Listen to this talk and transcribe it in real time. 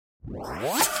Hey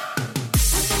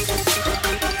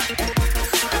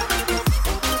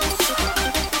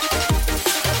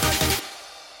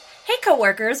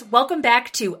coworkers, welcome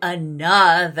back to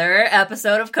another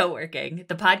episode of Co-working,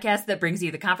 the podcast that brings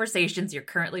you the conversations you're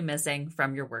currently missing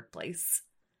from your workplace.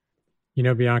 You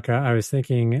know, Bianca, I was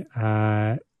thinking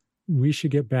we should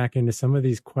get back into some of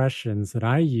these questions that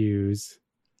I use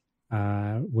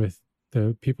with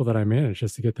the people that I manage,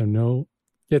 just to get to know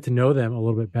them a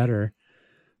little bit better.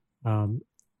 And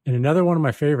another one of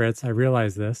my favorites, I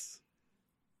realize this,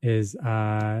 is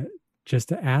just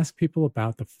to ask people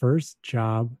about the first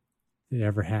job they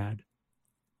ever had.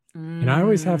 And I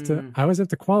always have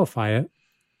to qualify it,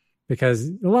 because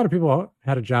a lot of people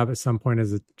had a job at some point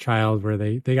as a child where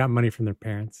they got money from their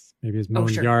parents. Maybe it was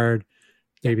mowing yard,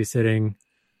 babysitting,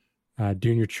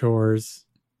 doing your chores.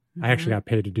 I actually got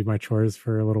paid to do my chores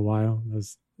for a little while. It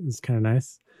was kind of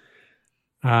nice.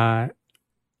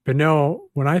 But no,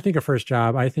 when I think of first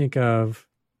job, I think of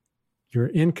your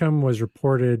income was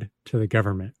reported to the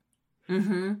government.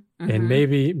 And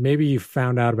maybe you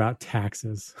found out about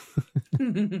taxes.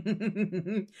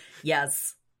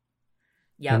 Yes.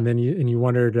 Yeah. And then you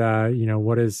wondered,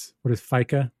 what is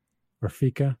FICA or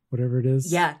FICA, whatever it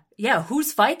is. Yeah.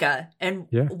 Who's FICA and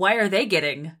why are they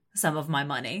getting some of my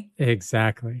money?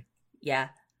 Exactly. Yeah.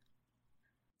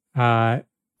 I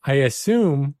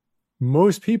assume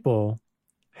most people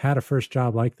had a first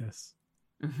job like this.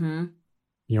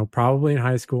 Probably in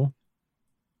high school,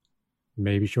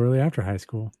 maybe shortly after high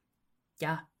school.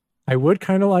 Yeah. I would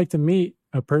kind of like to meet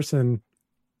a person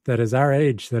that is our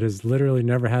age that has literally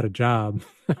never had a job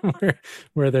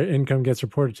where their income gets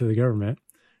reported to the government.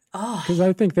 Oh, because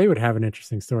I think they would have an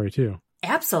interesting story too.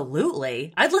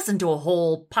 Absolutely. I'd listen to a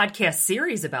whole podcast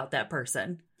series about that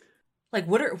person. Like,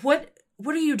 what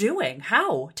are you doing?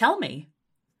 How? Tell me.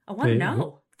 I want to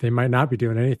know. They might not be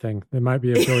doing anything. They might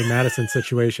be a Billy Madison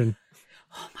situation.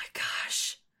 Oh my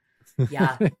gosh.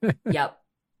 Yeah. Yep.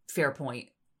 Fair point.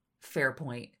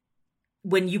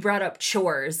 When you brought up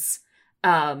chores,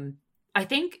 I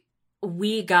think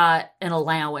we got an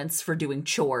allowance for doing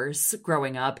chores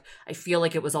growing up. I feel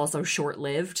like it was also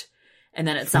short-lived. And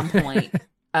then at some point,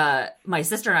 my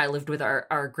sister and I lived with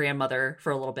our grandmother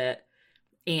for a little bit.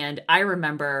 And I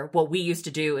remember what we used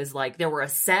to do is, like, there were a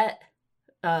set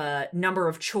number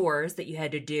of chores that you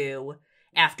had to do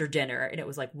after dinner. And it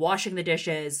was like washing the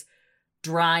dishes,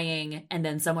 drying, and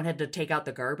then someone had to take out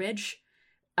the garbage.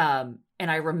 And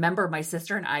I remember my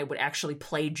sister and I would actually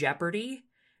play Jeopardy,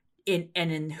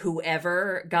 and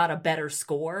whoever got a better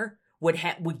score would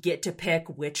get to pick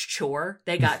which chore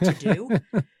they got to do.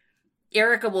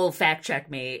 Erica will fact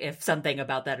check me if something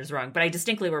about that is wrong, but I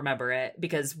distinctly remember it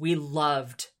because we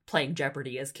loved playing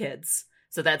Jeopardy as kids.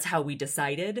 So that's how we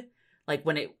decided. Like,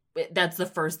 when that's the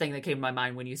first thing that came to my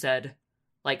mind when you said,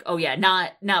 like, oh yeah,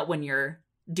 not when you're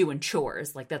doing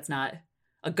chores. Like, that's not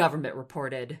a government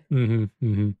reported.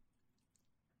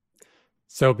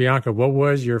 So, Bianca, what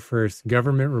was your first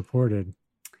government reported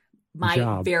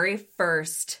job? Very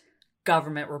first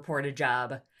government reported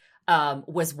job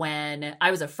was when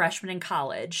I was a freshman in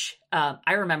college.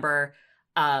 I remember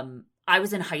I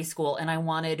was in high school and I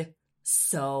wanted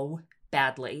so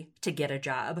badly to get a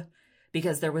job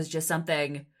because there was just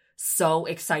something so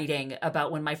exciting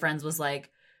about when my friends was like,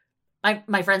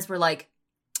 my friends were like,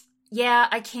 yeah,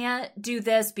 I can't do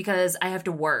this because I have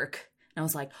to work. And I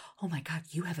was like, oh my God,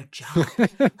 you have a job.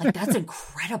 Like, that's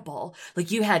incredible.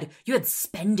 Like, you had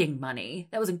spending money.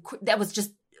 That was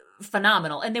just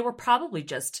phenomenal. And they were probably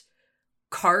just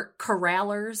cart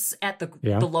corrallers at the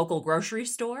local grocery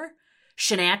store.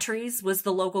 Shenatries was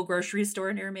the local grocery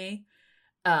store near me.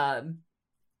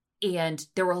 And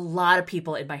there were a lot of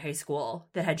people in my high school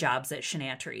that had jobs at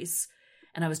Shenatries.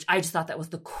 And I just thought that was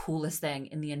the coolest thing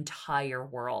in the entire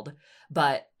world.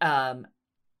 But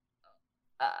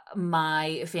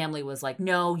my family was like,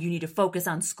 no, you need to focus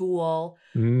on school.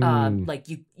 Like,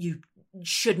 you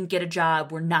shouldn't get a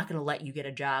job. We're not going to let you get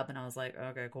a job. And I was like,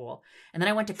 okay, cool. And then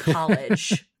I went to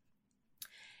college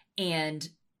and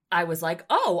I was like,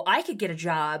 oh, I could get a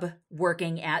job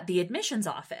working at the admissions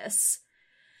office.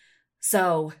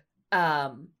 So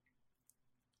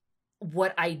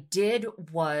what I did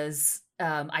was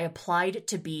I applied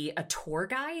to be a tour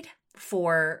guide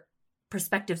for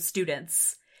prospective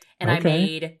students. And I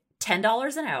made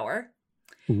 $10 an hour.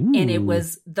 Ooh. And it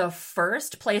was the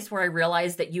first place where I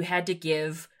realized that you had to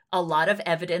give a lot of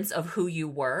evidence of who you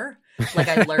were. Like,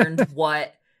 I learned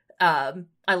what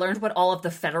all of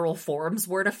the federal forms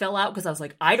were to fill out, because I was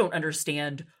like, I don't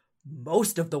understand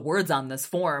most of the words on this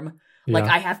form. Like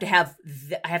Yeah. I have to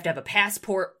have a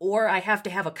passport, or I have to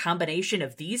have a combination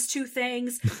of these two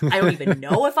things. I don't even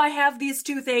know if I have these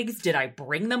two things. Did I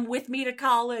bring them with me to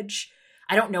college?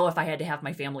 I don't know if I had to have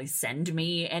my family send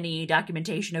me any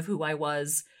documentation of who I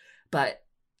was. But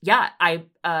yeah, I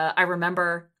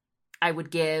remember I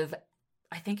would give,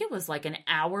 I think it was like an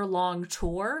hour-long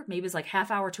tour, maybe it was like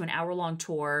half hour to an hour-long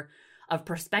tour of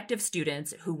prospective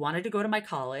students who wanted to go to my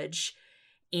college.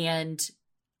 And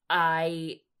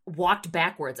I walked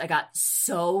backwards. I got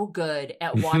so good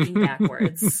at walking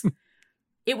backwards.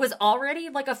 It was already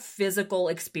like a physical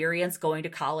experience going to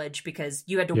college because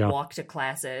you had to Yeah. walk to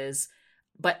classes,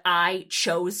 but I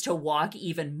chose to walk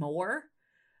even more.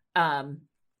 And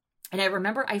I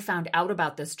remember I found out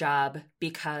about this job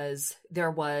because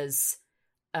there was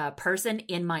a person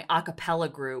in my a cappella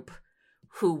group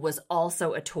who was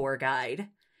also a tour guide.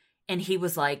 And he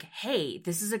was like, hey,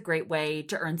 this is a great way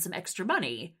to earn some extra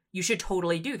money. You should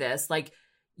totally do this. Like,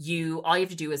 all you have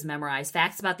to do is memorize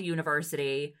facts about the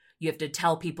university. You have to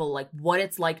tell people like what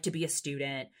it's like to be a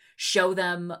student, show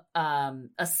them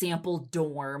a sample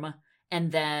dorm,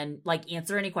 and then like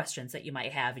answer any questions that you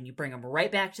might have. And you bring them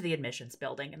right back to the admissions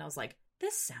building. And I was like,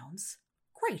 this sounds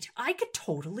great. I could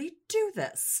totally do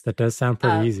this. That does sound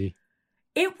pretty easy.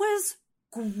 It was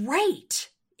great.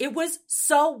 It was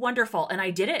so wonderful. And I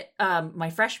did it my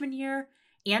freshman year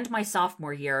and my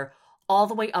sophomore year, all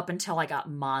the way up until I got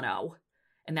mono.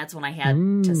 And that's when I had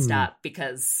to stop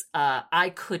because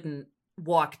I couldn't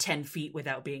walk 10 feet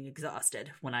without being exhausted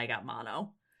when I got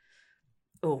mono.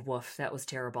 Oh, woof. That was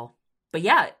terrible. But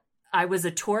yeah, I was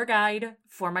a tour guide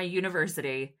for my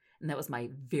university, and that was my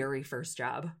very first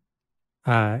job.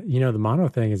 The mono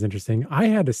thing is interesting. I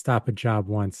had to stop a job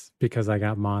once because I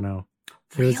got mono.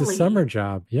 Really? It was a summer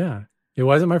job. Yeah. It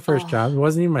wasn't my first job. It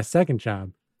wasn't even my second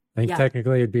job. I think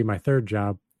technically it'd be my third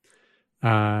job.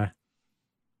 Yeah,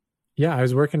 I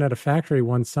was working at a factory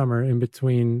one summer in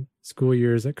between school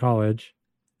years at college,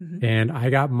 and I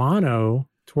got mono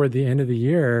toward the end of the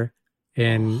year,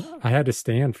 and I had to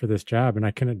stand for this job, and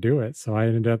I couldn't do it. So I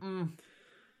ended up,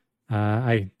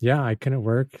 I couldn't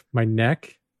work. My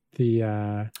neck,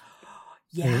 the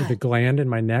gland in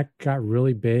my neck got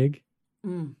really big.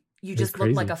 You just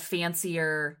looked like a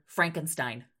fancier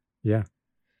Frankenstein. Yeah.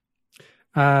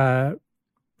 But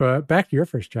back to your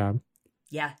first job.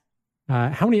 Yeah.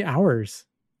 How many hours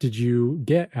did you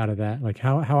get out of that? Like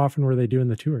how often were they doing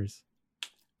the tours?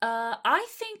 I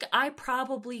think I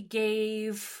probably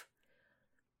gave,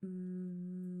 I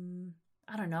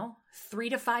don't know, 3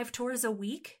 to 5 tours a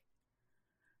week.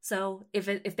 So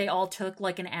if they all took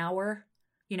like an hour,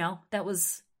 that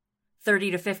was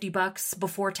 $30 to $50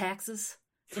 before taxes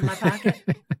in my pocket.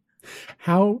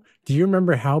 Do you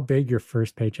remember how big your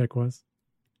first paycheck was?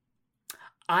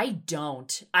 I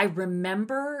don't. I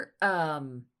remember,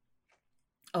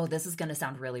 this is going to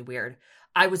sound really weird.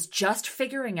 I was just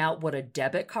figuring out what a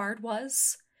debit card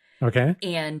was. Okay.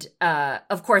 And,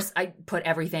 of course, I put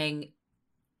everything,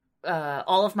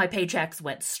 all of my paychecks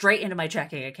went straight into my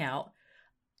checking account.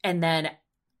 And then,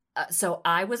 so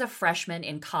I was a freshman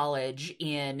in college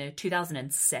in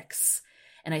 2006.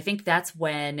 And I think that's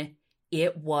when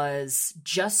it was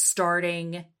just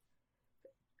starting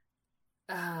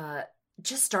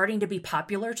to be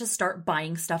popular to start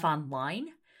buying stuff online.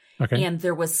 Okay. And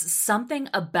there was something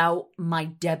about my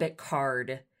debit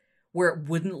card where it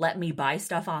wouldn't let me buy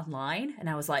stuff online. And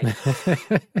I was like,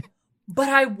 but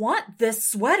I want this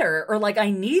sweater, or like I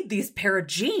need these pair of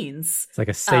jeans. It's like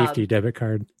a safety debit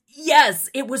card. Yes,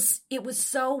 it was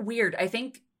so weird. I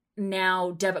think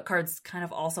now debit cards kind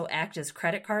of also act as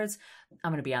credit cards.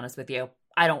 I'm going to be honest with you.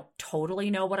 I don't totally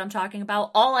know what I'm talking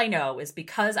about. All I know is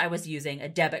because I was using a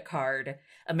debit card,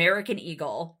 American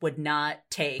Eagle would not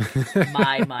take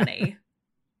my money.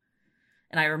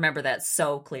 And I remember that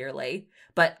so clearly.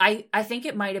 But I think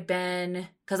it might have been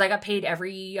because I got paid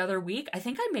every other week. I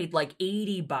think I made like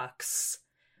 $80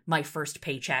 my first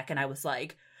paycheck. And I was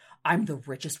like, I'm the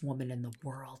richest woman in the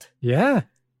world. Yeah.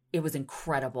 It was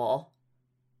incredible.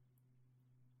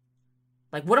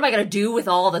 Like, what am I going to do with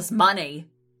all this money?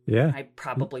 Yeah. I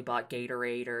probably bought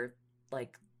Gatorade or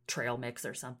like trail mix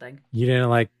or something. You didn't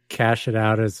like cash it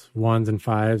out as 1s and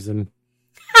 5s and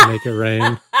make it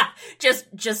rain.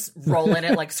 just roll in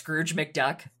it like Scrooge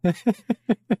McDuck.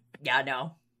 Yeah,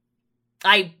 no.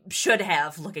 I should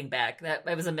have, looking back.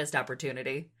 That was a missed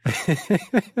opportunity.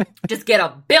 Just get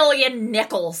 $1 billion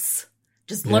nickels.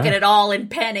 Just look at it all in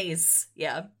pennies.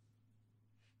 Yeah.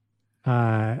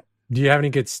 Do you have any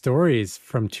good stories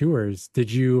from tours?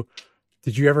 Did you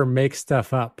ever make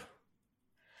stuff up?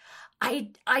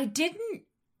 I didn't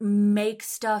make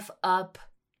stuff up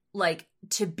like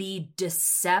to be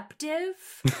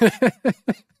deceptive.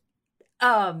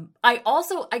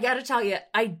 I gotta tell you,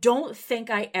 I don't think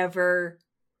I ever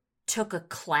took a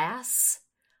class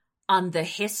on the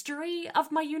history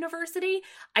of my university.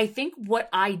 I think what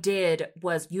I did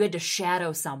was you had to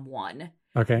shadow someone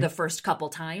the first couple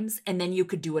times, and then you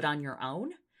could do it on your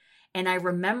own. And I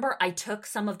remember I took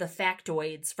some of the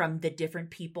factoids from the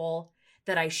different people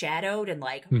that I shadowed and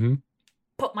like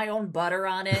put my own butter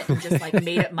on it and just like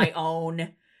made it my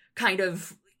own kind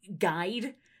of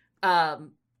guide.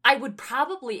 I would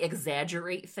probably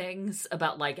exaggerate things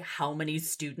about like how many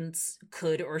students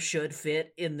could or should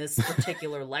fit in this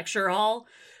particular lecture hall,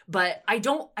 but I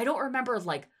don't remember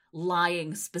like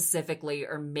lying specifically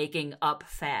or making up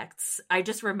facts. I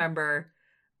just remember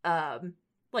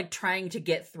like trying to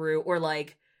get through or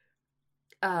like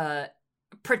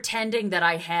pretending that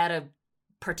I had a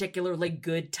particularly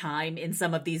good time in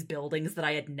some of these buildings that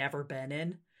I had never been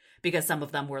in, because some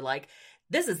of them were like,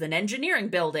 this is an engineering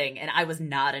building, and I was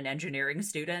not an engineering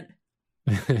student.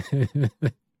 Yeah.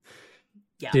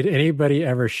 Did anybody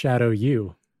ever shadow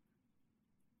you?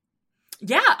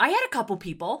 Yeah, I had a couple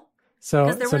people.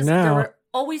 So there were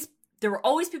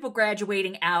always people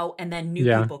graduating out and then new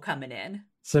people coming in.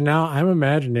 So now I'm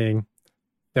imagining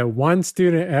that one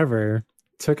student ever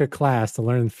took a class to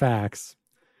learn facts,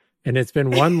 and it's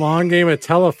been one long game of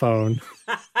telephone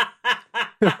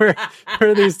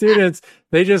where these students,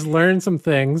 they just learn some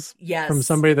things from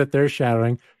somebody that they're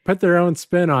shadowing, put their own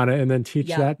spin on it, and then teach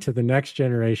that to the next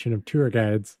generation of tour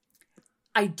guides.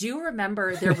 I do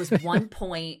remember there was one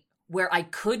point where I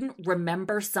couldn't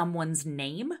remember someone's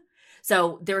name.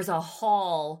 So there's a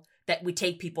hall that we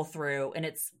take people through,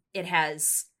 and it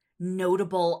has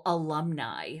notable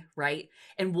alumni, right?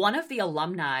 And one of the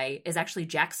alumni is actually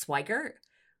Jack Swigert,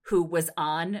 who was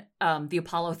on the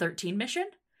Apollo 13 mission.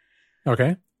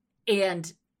 Okay.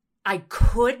 And I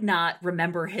could not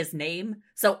remember his name.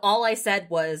 So all I said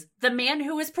was the man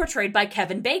who was portrayed by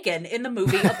Kevin Bacon in the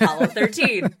movie Apollo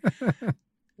 13.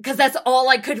 Because that's all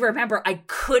I could remember. I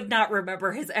could not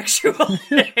remember his actual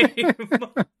name.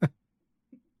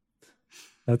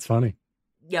 That's funny.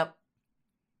 Yep.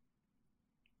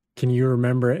 Can you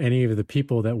remember any of the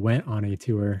people that went on a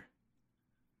tour?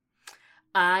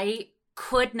 I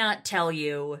could not tell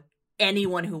you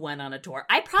anyone who went on a tour.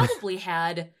 I probably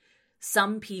had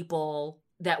some people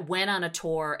that went on a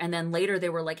tour and then later they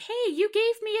were like, hey, you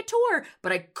gave me a tour.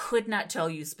 But I could not tell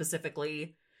you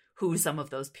specifically who some of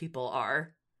those people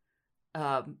are.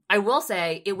 I will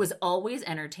say it was always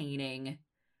entertaining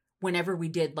whenever we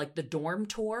did like the dorm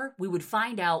tour. We would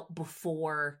find out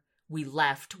before we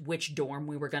left which dorm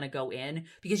we were going to go in,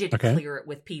 because you had to clear it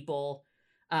with people.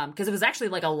 Because it was actually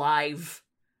like a live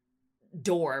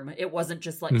dorm. It wasn't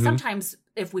just like sometimes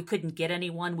if we couldn't get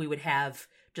anyone, we would have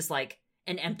just like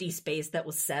an empty space that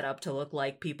was set up to look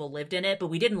like people lived in it, but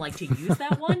we didn't like to use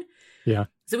that one. Yeah.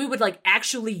 So we would like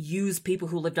actually use people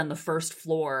who lived on the first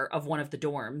floor of one of the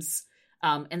dorms.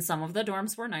 And some of the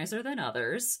dorms were nicer than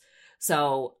others.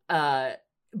 So, but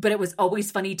it was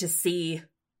always funny to see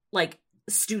like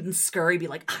students scurry, be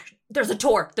like, there's a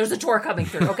tour coming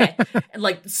through. Okay. And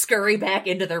like scurry back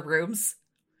into their rooms.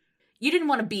 You didn't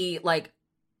want to be like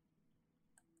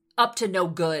up to no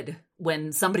good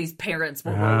when somebody's parents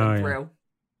were rolling through.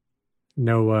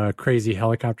 No crazy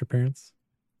helicopter parents?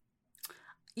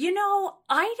 You know,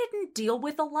 I didn't deal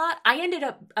with a lot. I ended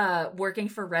up working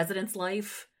for Residence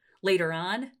Life later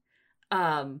on.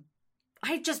 I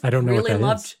don't know really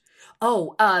loved.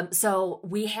 Is. So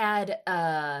we had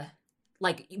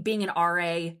like being an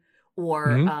RA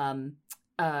or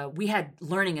we had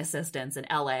learning assistants in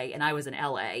LA, and I was in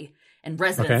LA, and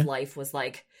Residence Life was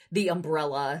like the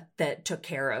umbrella that took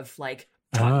care of like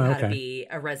taught you how to be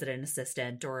a resident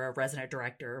assistant or a resident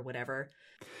director or whatever.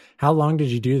 How long did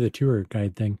you do the tour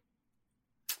guide thing?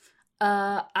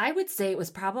 I would say it was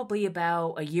probably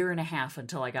about a year and a half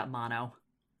until I got mono.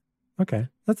 Okay.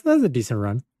 That's a decent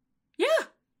run. Yeah.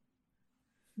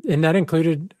 And that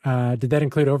included, did that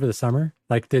include over the summer?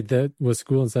 Like was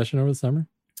school in session over the summer?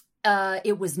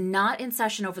 It was not in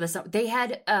session over the summer. They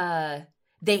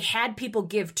had people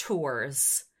give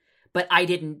tours, but I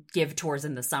didn't give tours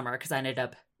in the summer because I ended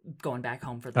up going back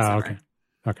home for the summer.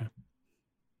 Okay.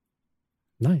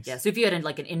 Nice. Yeah. So if you had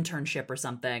like an internship or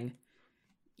something,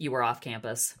 you were off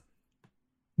campus.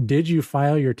 Did you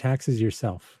file your taxes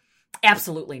yourself?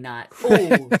 Absolutely not.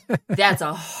 Oh, that's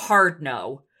a hard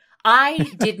no. I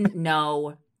didn't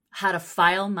know how to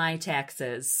file my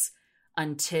taxes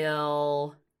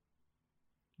until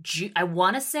I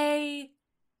want to say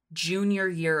junior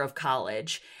year of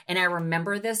college. And I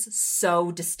remember this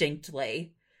so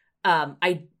distinctly.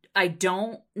 I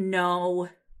don't know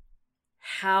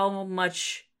how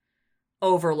much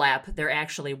overlap there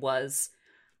actually was.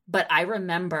 But I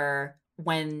remember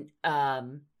when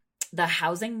the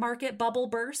housing market bubble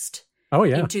burst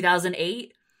in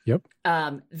 2008. Yep.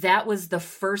 That was the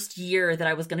first year that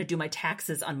I was going to do my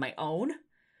taxes on my own.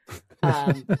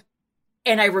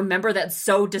 And I remember that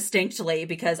so distinctly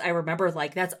because I remember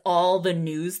like that's all the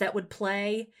news that would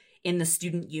play in the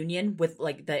student union with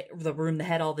like the room that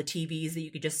had all the TVs that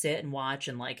you could just sit and watch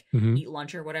and like eat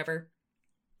lunch or whatever.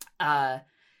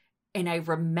 And I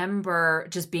remember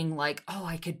just being like, oh,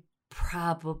 I could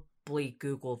probably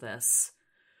Google this.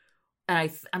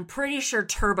 And I'm pretty sure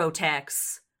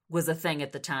TurboTax was a thing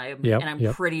at the time. Yep, and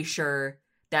I'm pretty sure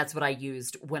that's what I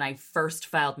used when I first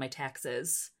filed my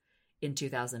taxes in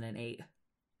 2008.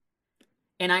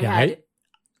 And I had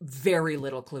very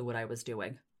little clue what I was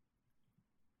doing.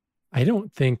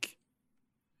 I'm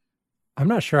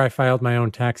not sure I filed my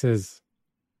own taxes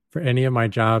for any of my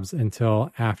jobs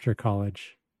until after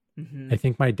college. I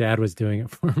think my dad was doing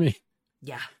it for me.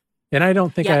 Yeah. And I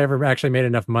don't think I ever actually made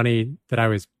enough money that I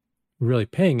was really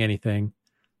paying anything.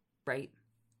 Right.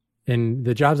 And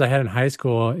the jobs I had in high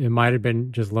school, it might have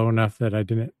been just low enough that I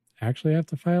didn't actually have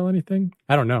to file anything.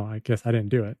 I don't know. I guess I didn't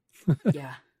do it.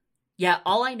 Yeah. Yeah.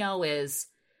 All I know is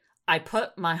I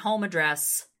put my home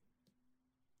address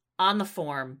on the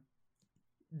form.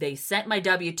 They sent my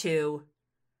W-2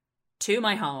 to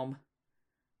my home.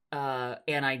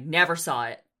 And I never saw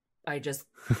it.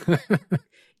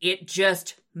 It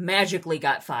just magically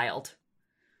got filed.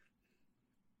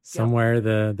 Somewhere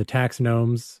the tax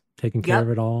gnomes taking care of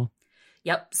it all.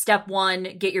 Yep. Step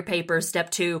 1, get your papers.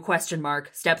 Step 2, question mark.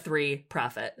 Step 3,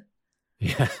 profit.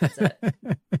 Yeah. That's it.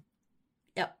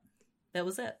 Yep. That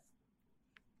was it.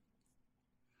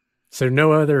 So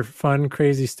no other fun,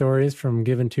 crazy stories from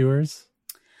giving tours?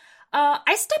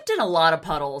 I stepped in a lot of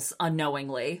puddles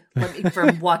unknowingly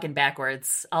from walking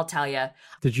backwards, I'll tell you.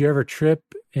 Did you ever trip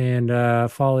and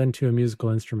fall into a musical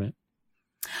instrument?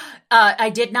 I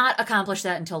did not accomplish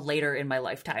that until later in my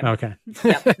lifetime. Okay.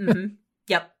 Yep. Mm-hmm.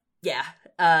 Yep. Yeah.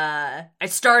 I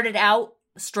started out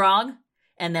strong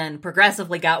and then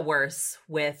progressively got worse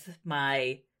with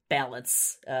my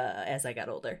balance as I got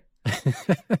older.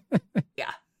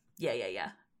 Yeah.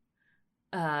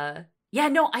 Yeah,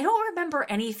 no, I don't remember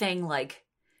anything like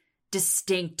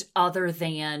distinct other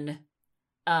than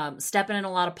stepping in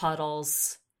a lot of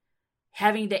puddles,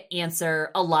 having to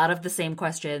answer a lot of the same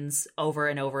questions over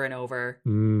and over and over.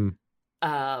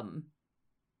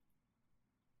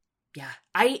 Yeah,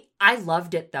 I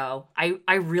loved it though.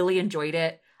 I really enjoyed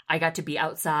it. I got to be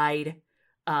outside.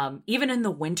 Even in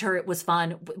the winter, it was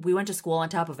fun. We went to school on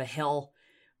top of a hill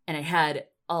and it had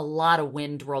a lot of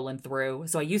wind rolling through.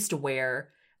 So I used to wear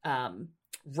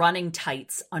running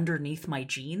tights underneath my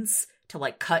jeans to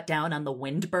like cut down on the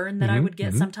wind burn that I would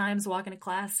get sometimes walking to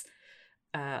class.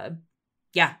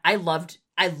 Yeah, I loved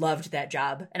that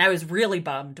job. And I was really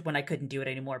bummed when I couldn't do it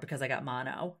anymore because I got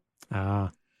mono.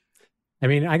 I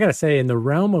mean, I got to say, in the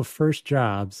realm of first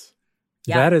jobs,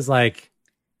 that is like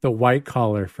the white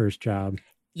collar first job.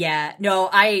 Yeah, no,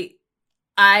 I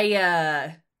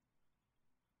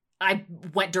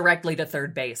went directly to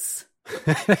third base.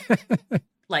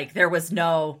 Like there was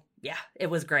it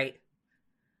was great.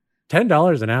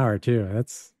 $10 an hour too.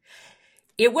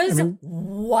 It was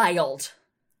wild.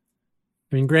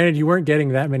 I mean, granted, you weren't getting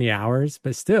that many hours,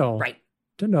 but still, right?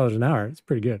 $10 an hour. It's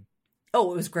pretty good.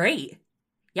 Oh, it was great.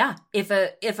 Yeah. If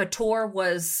a tour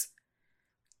was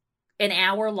an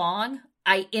hour long,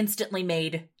 I instantly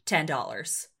made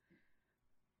 $10.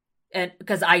 And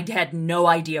because I had no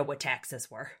idea what taxes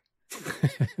were.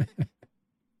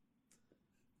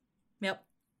 Yep.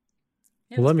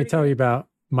 Well, let me tell you about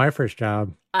my first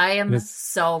job. I am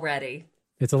so ready.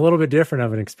 It's a little bit different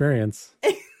of an experience.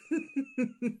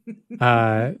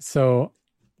 So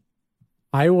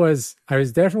I was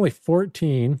definitely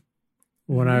 14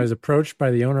 when I was approached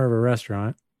by the owner of a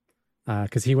restaurant,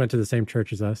 because he went to the same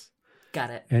church as us. Got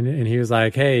it. And he was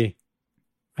like, "Hey,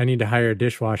 I need to hire a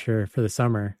dishwasher for the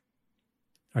summer.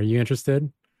 Are you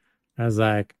interested?" I was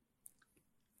like,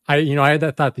 I had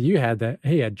that thought that you had, that,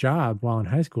 hey, a job while in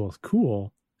high school is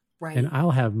cool. Right. And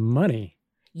I'll have money.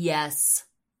 Yes.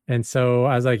 And so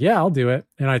I was like, yeah, I'll do it.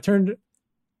 And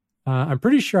I'm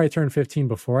pretty sure I turned 15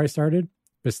 before I started,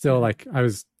 but still, like, I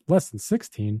was less than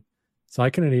 16. So I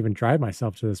couldn't even drive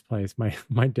myself to this place.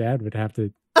 My dad would have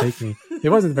to take me. It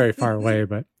wasn't very far away,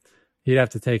 but he'd have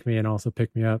to take me and also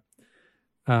pick me up.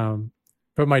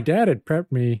 But my dad had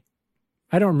prepped me.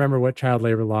 I don't remember what child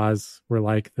labor laws were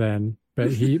like then,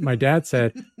 but my dad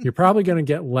said, you're probably going to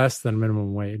get less than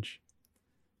minimum wage.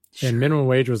 Sure. And minimum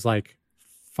wage was like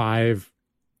 $5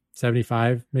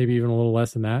 $5.75, maybe even a little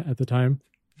less than that at the time.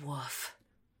 Woof.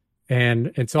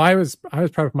 And so I was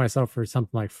prepping myself for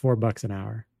something like $4 an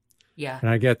hour. Yeah. And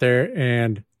I get there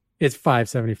and it's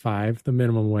 $5.75, the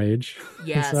minimum wage.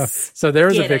 Yes. so there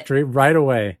was Get a victory right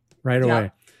away.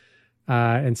 Yep.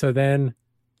 And so then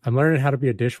I'm learning how to be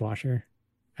a dishwasher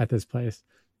at this place.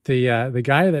 The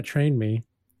guy that trained me,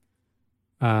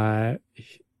 I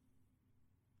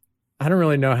don't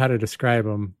really know how to describe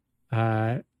him.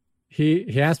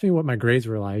 He asked me what my grades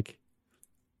were like,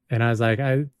 and I was like,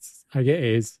 I get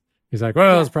A's. He's like,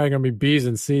 well, it's probably gonna be B's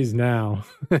and C's now.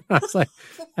 I was like,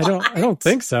 I don't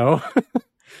think so.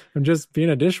 I'm just being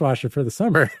a dishwasher for the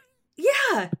summer.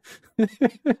 Yeah.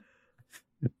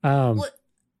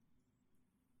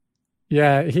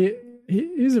 Yeah,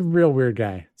 he's a real weird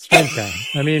guy, strange guy.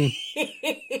 I mean,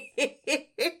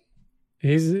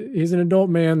 he's an adult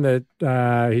man that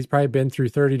he's probably been through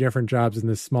 30 different jobs in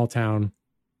this small town.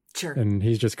 Sure. And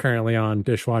he's just currently on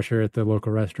dishwasher at the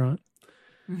local restaurant.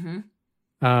 Mm-hmm.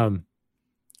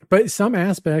 But some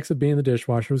aspects of being the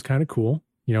dishwasher was kind of cool.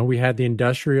 You know, we had the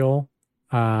industrial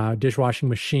dishwashing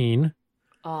machine.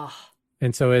 Oh.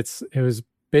 And so it was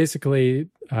basically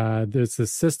there's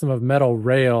this system of metal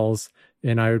rails,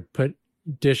 and I would put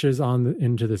dishes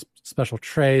into this special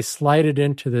tray, slide it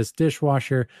into this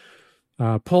dishwasher,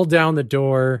 pull down the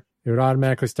door. It would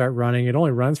automatically start running. It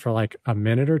only runs for like a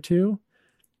minute or two,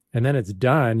 and then it's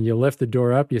done. You lift the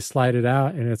door up, you slide it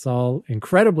out, and it's all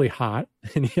incredibly hot.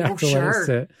 And you have to let it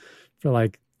sit for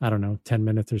like, I don't know, 10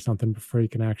 minutes or something before you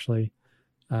can actually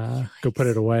go put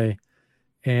it away.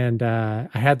 And I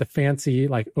had the fancy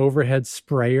like overhead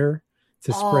sprayer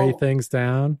to spray things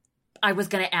down. I was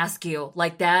going to ask you,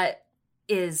 like, that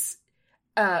is,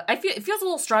 it feels a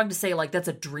little strong to say like that's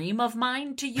a dream of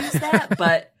mine to use that,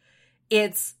 but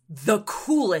it's the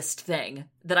coolest thing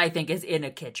that I think is in a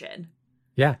kitchen.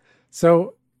 Yeah.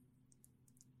 So,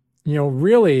 you know,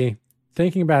 really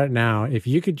thinking about it now, if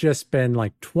you could just spend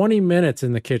like 20 minutes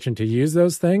in the kitchen to use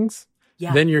those things,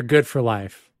 then you're good for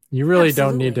life. You really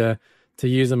don't need to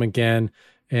use them again.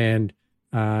 And,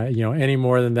 you know, any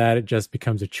more than that, it just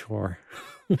becomes a chore.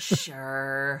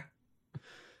 Sure.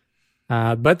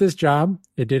 But this job,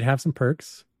 it did have some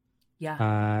perks.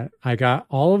 Yeah. I got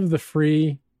all of the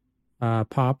free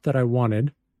pop that I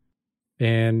wanted.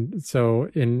 And so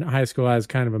in high school, I was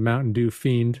kind of a Mountain Dew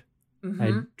fiend. Mm-hmm.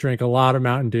 I drank a lot of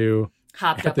Mountain Dew.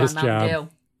 Hopped up on Mountain Dew.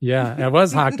 Yeah, I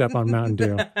was hocked up on Mountain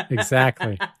Dew.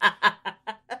 Exactly.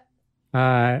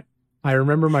 I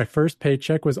remember my first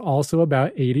paycheck was also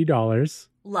about $80.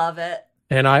 Love it.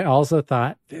 And I also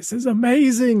thought, this is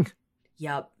amazing.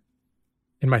 Yep.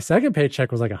 And my second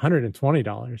paycheck was like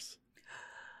 $120.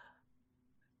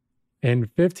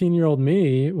 And 15-year-old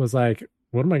me was like,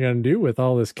 what am I going to do with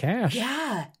all this cash?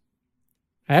 Yeah.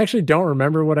 I actually don't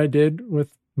remember what I did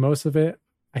with most of it.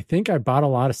 I think I bought a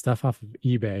lot of stuff off of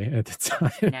eBay at the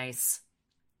time. Nice.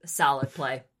 Solid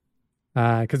play.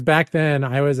 Because back then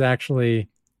I was actually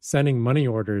sending money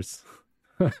orders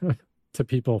to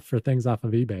people for things off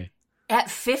of eBay. At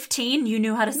 15, you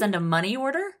knew how to send a money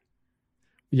order?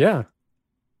 Yeah.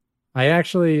 I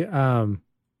actually,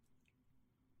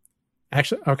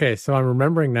 okay, so I'm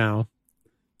remembering now.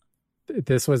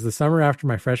 This was the summer after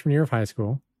my freshman year of high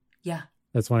school. Yeah.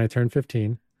 That's when I turned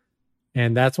 15.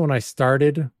 And that's when I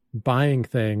started buying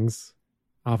things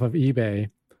off of eBay.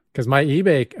 Because my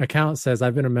eBay account says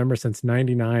I've been a member since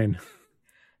 99.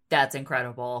 That's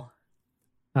incredible.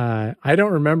 I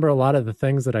don't remember a lot of the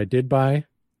things that I did buy.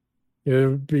 It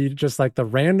would be just like the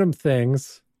random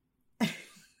things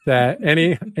that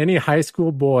any high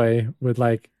school boy would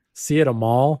like see at a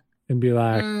mall and be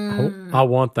like, oh, I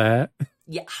want that.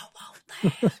 Yeah, I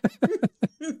want that.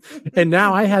 And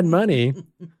now I had money,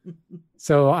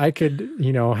 so I could,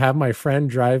 you know, have my friend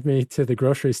drive me to the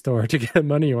grocery store to get a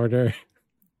money order.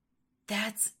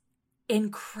 That's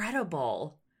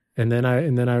incredible. And then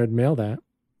I would mail that.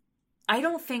 I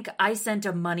don't think I sent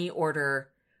a money order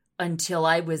until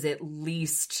I was at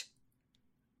least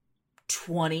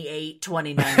 28,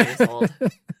 29 years old.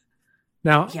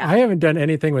 Now, I haven't done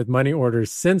anything with money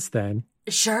orders since then.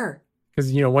 Sure.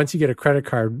 Because, you know, once you get a credit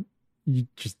card, you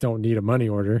just don't need a money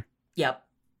order. Yep.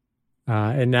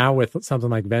 And now with something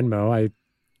like Venmo, I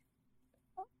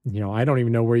don't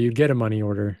even know where you'd get a money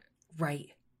order. Right.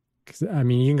 'Cause, I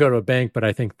mean, you can go to a bank, but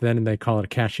I think then they call it a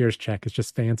cashier's check. It's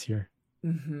just fancier.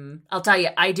 Mm-hmm. I'll tell you,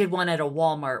 I did one at a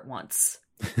Walmart once.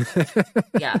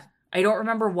 Yeah. I don't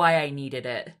remember why I needed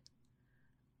it.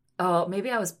 Oh, maybe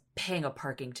I was paying a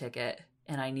parking ticket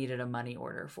and I needed a money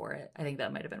order for it. I think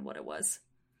that might have been what it was.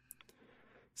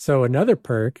 So another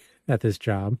perk at this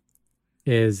job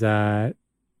is,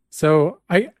 so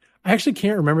I I actually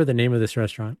can't remember the name of this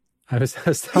restaurant. I was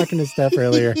talking to Steph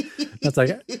earlier. That's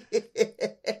like,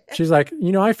 she's like,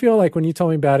 I feel like when you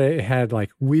told me about it, it had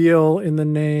like wheel in the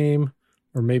name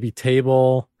or maybe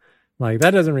table. Like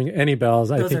that doesn't ring any bells.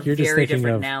 Those I think are you're just very thinking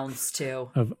different of nouns too.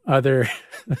 Of other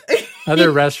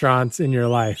restaurants in your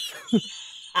life.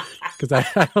 Because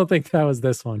I don't think that was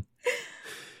this one.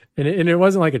 And it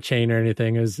wasn't like a chain or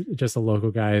anything. It was just a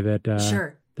local guy that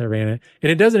that ran it.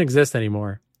 And it doesn't exist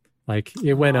anymore. Like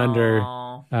it went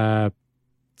under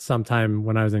sometime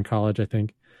when I was in college, I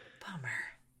think. Bummer.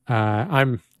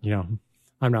 I'm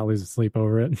not losing sleep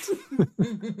over it.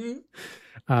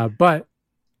 But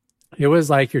it was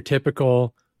like your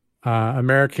typical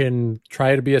American,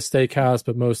 try to be a steakhouse,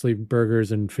 but mostly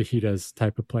burgers and fajitas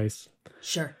type of place.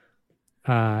 Sure.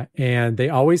 And they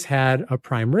always had a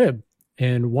prime rib.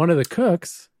 And one of the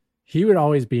cooks, he would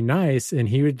always be nice. And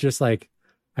he would just like,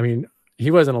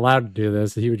 he wasn't allowed to do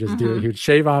this. He would just do it. He would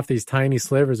shave off these tiny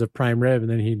slivers of prime rib and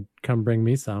then he'd come bring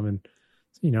me some. And,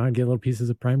 I'd get little pieces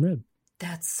of prime rib.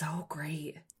 That's so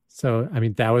great. So,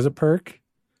 that was a perk.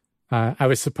 I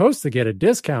was supposed to get a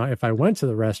discount if I went to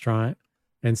the restaurant.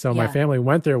 And so my family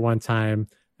went there one time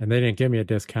and they didn't give me a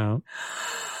discount.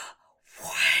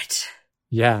 What?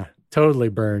 Yeah, totally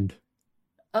burned.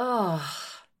 Oh.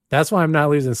 That's why I'm not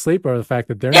losing sleep over the fact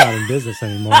that they're not in business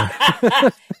anymore.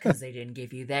 Because they didn't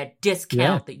give you that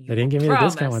discount that you they didn't give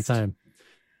promised. me the discount one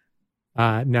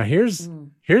time. Now here's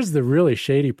the really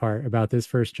shady part about this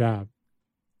first job.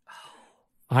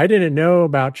 I didn't know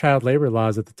about child labor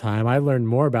laws at the time. I learned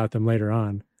more about them later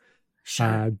on.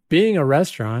 Sure. Being a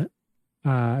restaurant,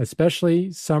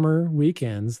 especially summer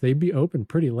weekends, they'd be open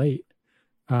pretty late.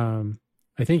 I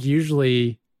think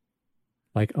usually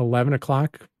like 11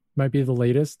 o'clock might be the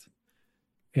latest.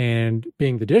 And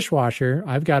being the dishwasher,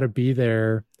 I've got to be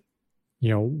there,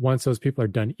 once those people are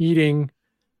done eating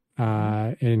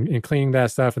and cleaning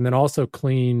that stuff, and then also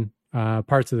clean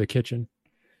parts of the kitchen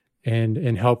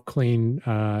and help clean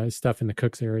stuff in the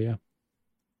cook's area.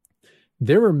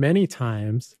 There were many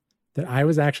times that I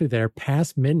was actually there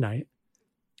past midnight,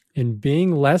 and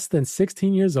being less than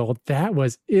 16 years old, that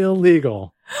was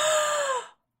illegal.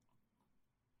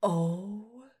 Oh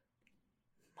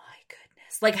my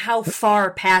goodness. Like how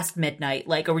far past midnight?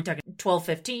 Like are we talking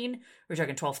 12:15? Are we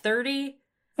talking 12:30?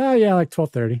 Oh yeah, like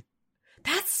 12:30.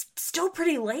 That's still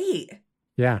pretty late.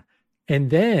 Yeah.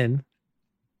 And then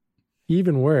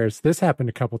even worse, this happened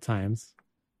a couple times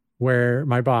where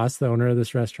my boss, the owner of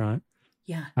this restaurant,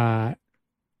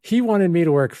 he wanted me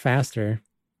to work faster,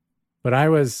 but I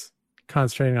was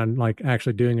concentrating on like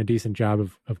actually doing a decent job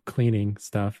of cleaning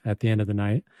stuff at the end of the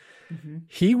night. Mm-hmm.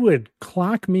 He would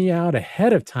clock me out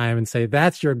ahead of time and say,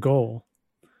 that's your goal.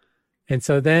 And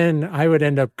so then I would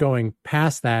end up going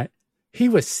past that. He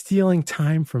was stealing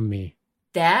time from me.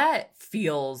 That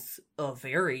feels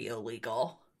very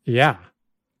illegal. Yeah.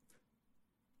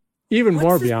 Even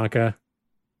more, Bianca.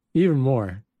 Even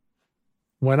more.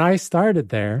 When I started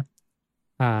there,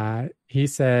 he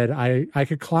said I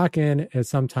could clock in at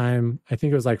some time. I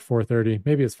think it was like 4:30,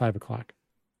 maybe it was 5 o'clock.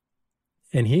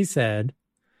 And he said,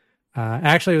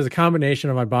 actually, it was a combination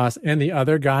of my boss and the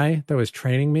other guy that was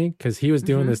training me because he was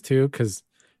doing this too. Because,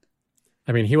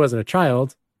 he wasn't a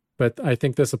child, but I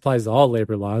think this applies to all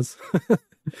labor laws.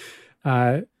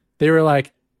 They were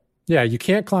like, yeah, you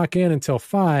can't clock in until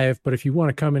 5, but if you want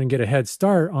to come in and get a head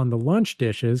start on the lunch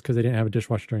dishes, because they didn't have a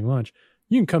dishwasher during lunch,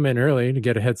 you can come in early to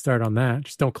get a head start on that.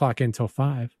 Just don't clock in until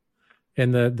 5.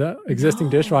 And the existing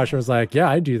dishwasher was like, yeah,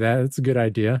 I do that. It's a good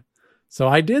idea. So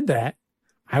I did that.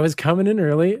 I was coming in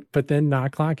early, but then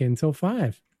not clock in until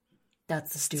 5.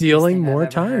 That's the stupidest stealing thing more I've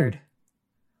ever time. heard.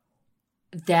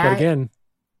 But again,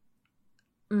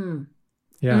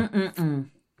 yeah.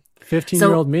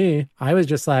 15-year-old me, I was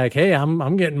just like, hey,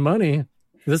 I'm getting money.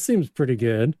 This seems pretty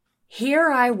good.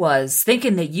 Here I was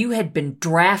thinking that you had been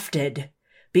drafted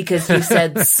because you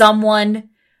said someone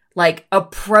like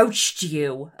approached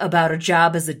you about a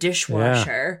job as a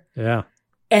dishwasher. Yeah.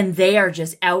 And they are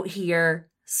just out here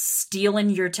stealing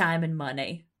your time and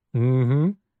money.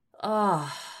 Mm-hmm.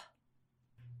 Oh.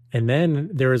 And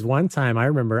then there was one time I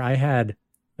remember I had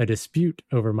a dispute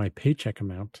over my paycheck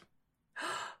amount.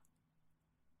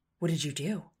 What did you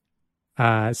do?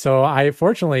 So I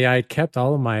kept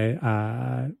all of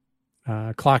my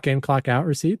clock in, clock out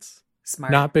receipts.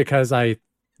 Smart. Not because I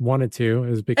wanted to, it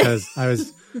was because I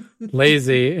was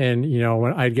lazy. And,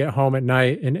 when I'd get home at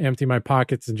night and empty my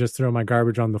pockets and just throw my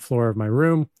garbage on the floor of my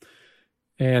room.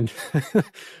 And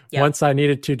once I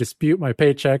needed to dispute my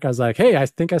paycheck, I was like, hey, I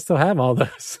think I still have all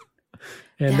those.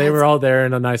 And they were all there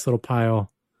in a nice little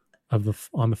pile on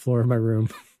the floor of my room.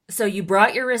 So you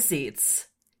brought your receipts.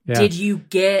 Yeah. Did you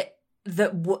get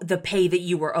the pay that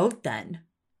you were owed then.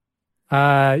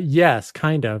 Yes,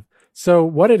 kind of. So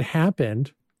what had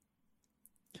happened,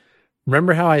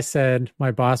 remember how I said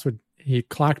my boss he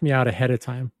clocked me out ahead of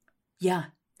time? Yeah.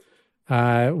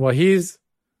 Well, he's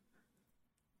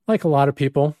like a lot of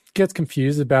people, gets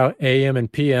confused about AM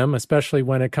and PM, especially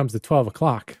when it comes to 12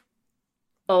 o'clock.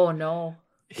 Oh, no.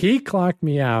 He clocked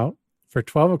me out for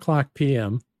 12 o'clock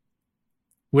PM,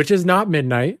 which is not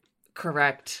midnight.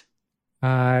 Correct.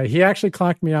 He actually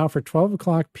clocked me out for 12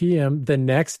 o'clock PM the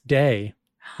next day,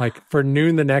 like for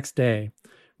noon the next day,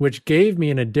 which gave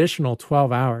me an additional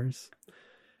 12 hours.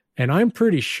 And I'm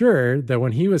pretty sure that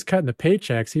when he was cutting the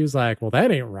paychecks, he was like, well,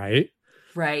 that ain't right.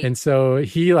 Right. And so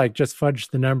he like just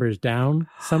fudged the numbers down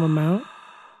some amount,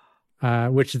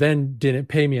 which then didn't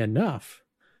pay me enough.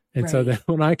 And so then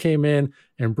when I came in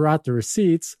and brought the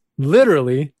receipts,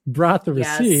 literally brought the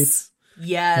receipts.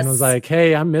 Yes. And was like,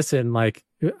 hey, I'm missing like,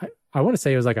 I want to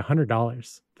say it was like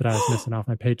 $100 that I was missing off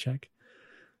my paycheck.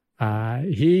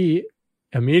 He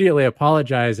immediately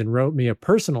apologized and wrote me a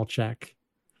personal check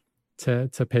to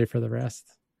pay for the rest.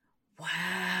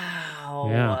 Wow.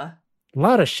 Yeah. A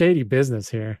lot of shady business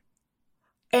here.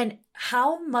 And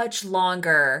how much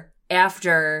longer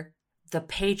after the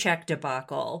paycheck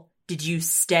debacle did you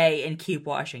stay and keep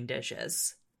washing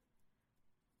dishes?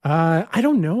 I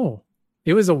don't know.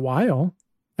 It was a while.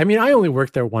 I mean, I only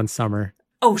worked there one summer.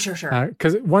 Oh, sure.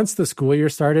 Because once the school year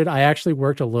started, I actually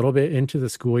worked a little bit into the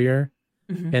school year.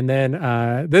 Mm-hmm. And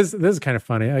then this is kind of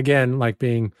funny. Again, like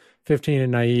being 15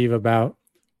 and naive about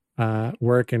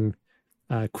work and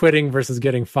quitting versus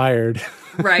getting fired.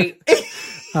 Right.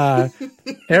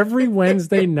 Every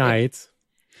Wednesday night,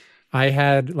 I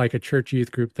had like a church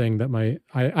youth group thing that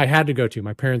I had to go to.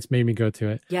 My parents made me go to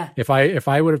it. Yeah. If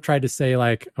I would have tried to say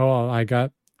like, oh, I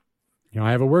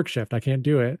have a work shift, I can't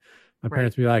do it. My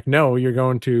parents would be like, no, you're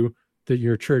going to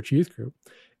your church youth group.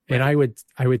 Right. And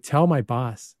I would tell my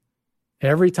boss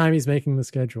every time he's making the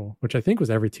schedule, which I think was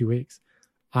every 2 weeks,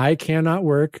 I cannot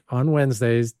work on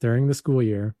Wednesdays during the school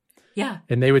year. Yeah.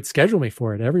 And they would schedule me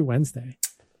for it every Wednesday.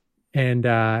 And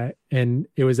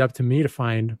it was up to me to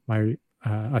find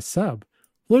a sub.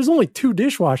 Well, there's only 2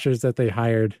 dishwashers that they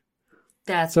hired.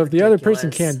 That's so if the other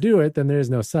person can't do it, then there's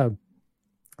no sub.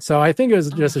 So I think it was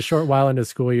just a short while into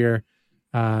school year,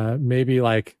 maybe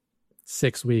like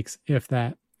 6 weeks, if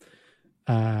that,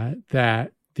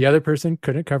 that the other person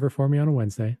couldn't cover for me on a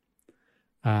Wednesday.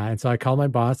 And so I called my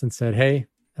boss and said, hey,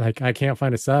 like, I can't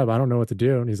find a sub. I don't know what to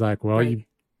do. And he's like, well,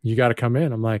 you got to come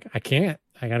in. I'm like, I can't.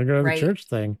 I got to go to the church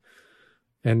thing.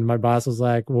 And my boss was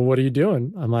like, well, what are you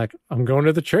doing? I'm like, I'm going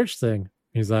to the church thing.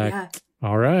 He's like,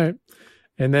 all right.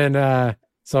 And then,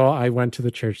 so I went to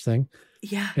the church thing.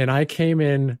 Yeah. And I came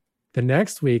in the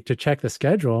next week to check the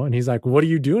schedule. And he's like, what are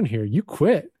you doing here? You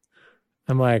quit.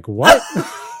 I'm like, what?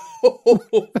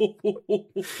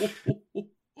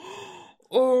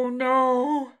 Oh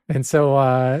no. And so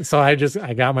I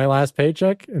got my last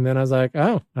paycheck and then I was like,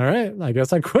 oh, all right, I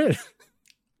guess I quit.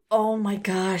 Oh my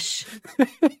gosh.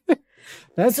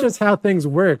 That's just how things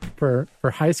work for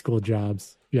high school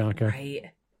jobs, Bianca.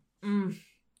 Right.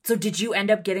 So did you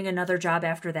end up getting another job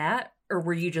after that? Or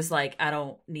were you just like, I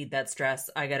don't need that stress.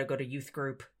 I got to go to youth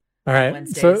group all right.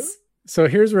 Wednesdays. So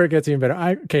here's where it gets even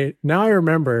better. Now I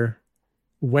remember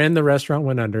when the restaurant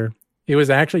went under. It was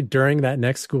actually during that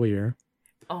next school year.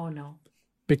 Oh, no.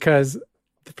 Because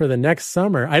for the next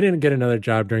summer, I didn't get another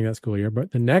job during that school year,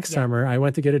 but the next summer I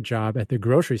went to get a job at the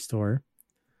grocery store.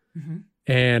 Mm-hmm.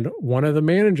 And one of the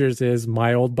managers is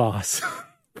my old boss.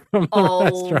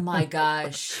 Oh my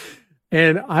gosh.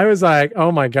 And I was like,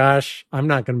 oh my gosh, I'm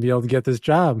not going to be able to get this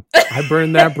job. I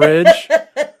burned that bridge.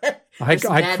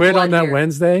 I quit on that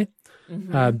Wednesday.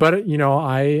 Mm-hmm. But,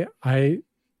 I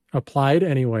applied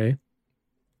anyway,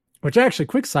 which actually,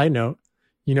 quick side note,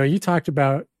 you talked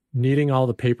about needing all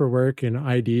the paperwork and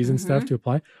IDs and stuff to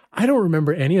apply. I don't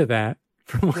remember any of that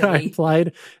from when I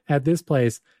applied at this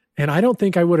place. And I don't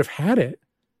think I would have had it.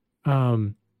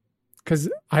 Because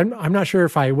I'm not sure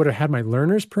if I would have had my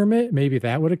learner's permit, maybe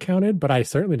that would have counted, but I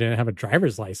certainly didn't have a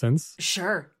driver's license.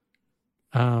 Sure.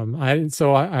 I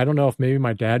don't know if maybe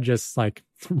my dad just like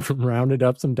rounded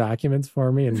up some documents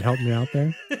for me and helped me out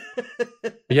there.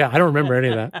 Yeah, I don't remember any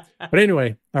of that. But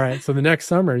anyway, all right. So the next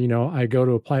summer, I go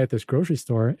to apply at this grocery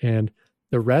store, and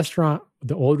the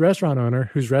old restaurant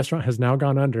owner, whose restaurant has now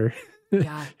gone under,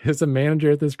 is a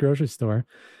manager at this grocery store.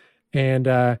 And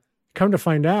come to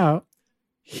find out,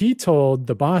 he told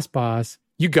the boss,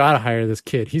 you got to hire this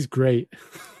kid. He's great.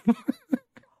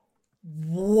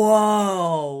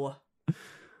 Whoa.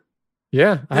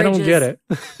 Yeah, I don't get it.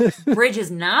 Bridge is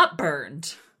not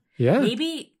burned. Yeah.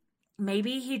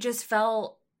 Maybe he just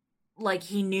felt like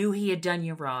he knew he had done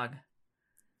you wrong.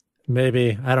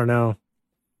 Maybe. I don't know.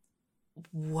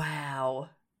 Wow.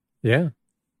 Yeah.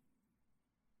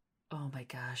 Oh my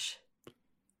gosh.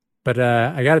 But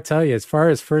I got to tell you, as far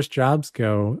as first jobs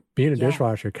go, being a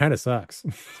dishwasher kind of sucks.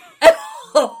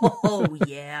 Oh,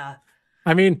 yeah.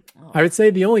 I mean, I would say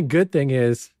the only good thing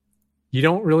is you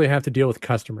don't really have to deal with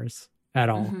customers at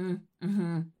all.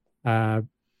 Mm-hmm. Mm-hmm.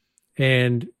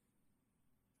 And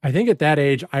I think at that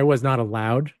age, I was not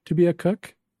allowed to be a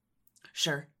cook.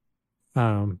 Sure.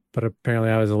 But apparently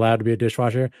I was allowed to be a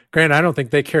dishwasher. Granted, I don't think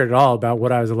they cared at all about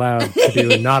what I was allowed to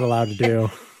do and not allowed to do.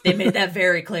 They made that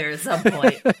very clear at some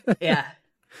point. Yeah.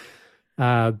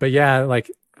 But yeah,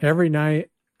 like every night,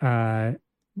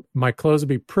 my clothes would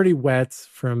be pretty wet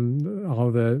from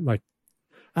all the, like,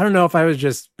 I don't know if I was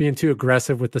just being too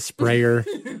aggressive with the sprayer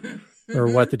or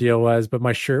what the deal was, but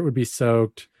my shirt would be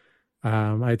soaked.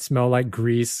 I'd smell like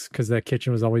grease because that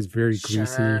kitchen was always very greasy.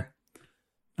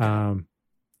 Sure.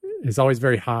 It's always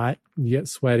very hot. You get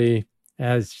sweaty.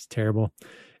 It's just terrible.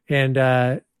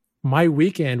 And my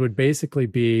weekend would basically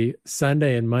be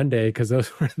Sunday and Monday because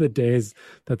those were the days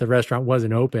that the restaurant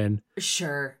wasn't open.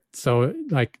 Sure. So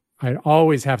like I'd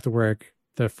always have to work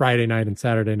the Friday night and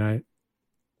Saturday night.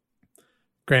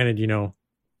 Granted, you know,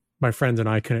 my friends and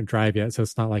I couldn't drive yet, so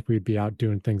it's not like we'd be out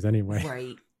doing things anyway.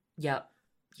 Right. Yep.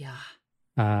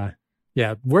 Yeah.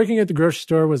 Yeah. Working at the grocery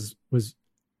store was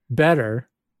better.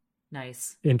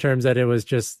 Nice. In terms that it was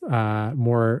just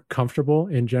more comfortable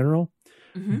in general.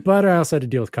 Mm-hmm. But I also had to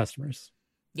deal with customers.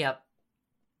 Yep.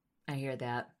 I hear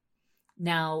that.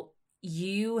 Now,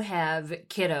 you have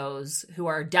kiddos who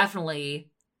are definitely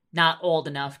not old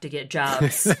enough to get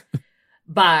jobs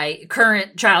by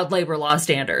current child labor law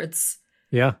standards.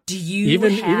 Yeah. Do you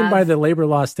even by the labor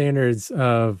law standards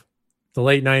of the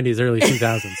late 90s, early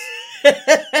 2000s?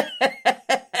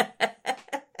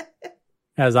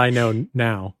 As I know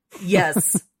now.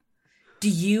 Yes. Do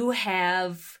you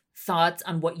have thoughts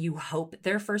on what you hope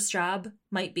their first job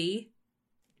might be?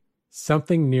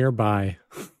 Something nearby.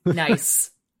 Nice.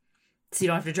 So you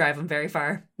don't have to drive them very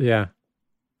far. Yeah.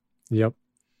 Yep.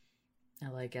 I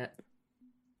like it.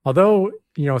 Although,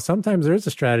 you know, sometimes there is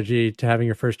a strategy to having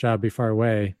your first job be far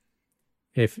away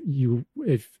if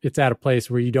it's at a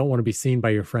place where you don't want to be seen by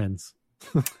your friends.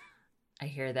 I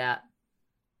hear that.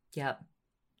 Yep.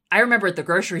 I remember at the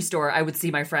grocery store, I would see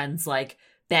my friends like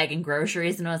bagging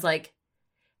groceries and I was like,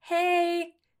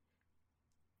 hey,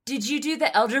 did you do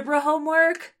the algebra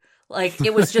homework? Like,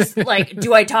 it was just like,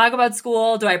 do I talk about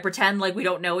school? Do I pretend like we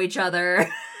don't know each other?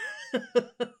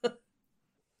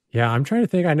 Yeah, I'm trying to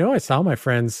think. I know I saw my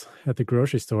friends at the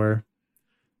grocery store.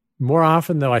 More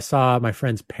often, though, I saw my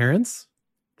friends' parents.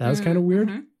 That was kind of weird.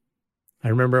 Mm-hmm. I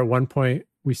remember at one point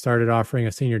we started offering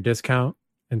a senior discount.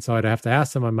 And so I'd have to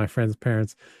ask some of my friends'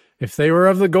 parents if they were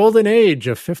of the golden age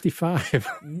of 55.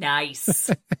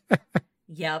 Nice.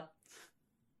 Yep.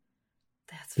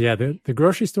 That's Yeah, the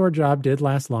grocery store job did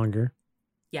last longer.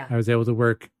 Yeah. I was able to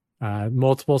work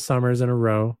multiple summers in a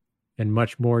row and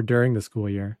much more during the school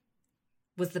year.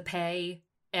 Was the pay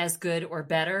as good or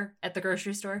better at the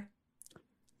grocery store?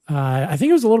 I think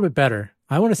it was a little bit better.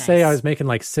 I want to say Nice. I was making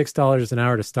like $6 an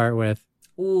hour to start with.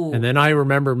 Ooh. And then I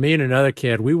remember me and another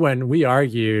kid, we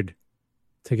argued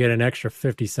to get an extra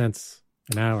 50 cents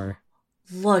an hour.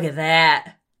 Look at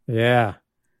that. Yeah.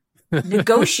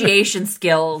 Negotiation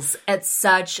skills at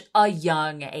such a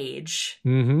young age.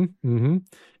 Mm-hmm. Mm-hmm.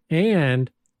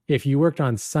 And if you worked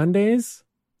on Sundays,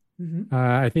 Mm-hmm.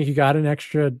 I think you got an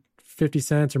extra 50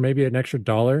 cents or maybe an extra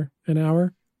 $1 an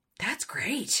hour. That's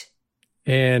great.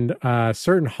 And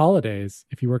certain holidays,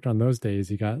 if you worked on those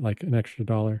days, you got like an extra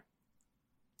 $1.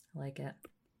 I like it.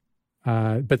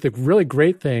 But the really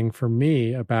great thing for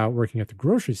me about working at the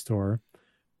grocery store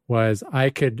was I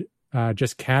could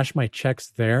just cash my checks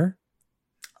there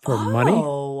for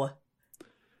money.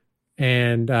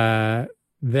 And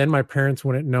then my parents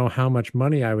wouldn't know how much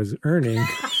money I was earning.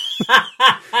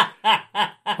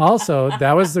 Also,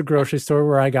 that was the grocery store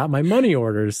where I got my money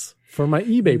orders for my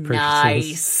eBay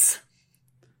purchases.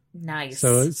 Nice.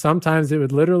 So sometimes it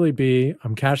would literally be,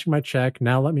 I'm cashing my check.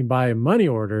 Now let me buy a money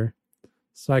order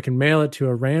so I can mail it to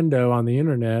a rando on the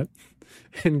internet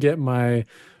and get my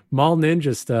Mall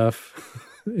Ninja stuff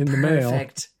in the mail.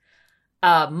 Perfect.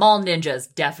 Mall Ninja is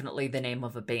definitely the name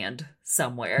of a band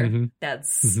somewhere. Mm-hmm.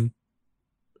 That's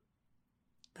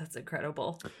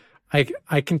incredible.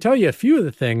 I can tell you a few of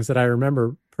the things that I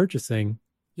remember purchasing.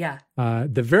 Yeah.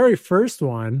 The very first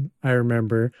one I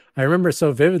remember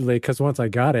so vividly because once I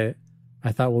got it,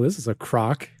 I thought, well, this is a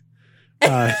crock.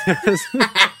 It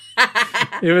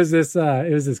was this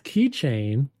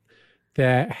keychain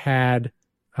that had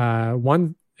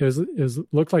it it was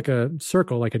looked like a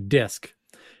circle, like a disc.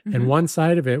 Mhm. And one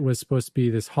side of it was supposed to be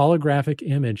this holographic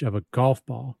image of a golf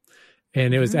ball.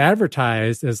 And it was Mhm.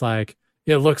 advertised as like,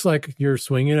 it looks like you're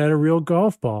swinging at a real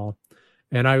golf ball.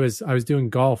 And I was doing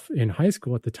golf in high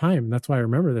school at the time. And that's why I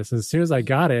remember this. And as soon as I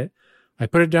got it, I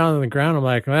put it down on the ground. I'm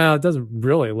like, well, it doesn't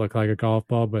really look like a golf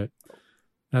ball, but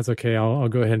that's okay. I'll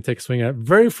go ahead and take a swing at it.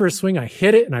 Very first swing, I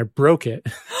hit it and I broke it.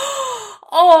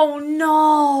 Oh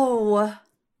no.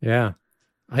 Yeah.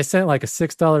 I sent like a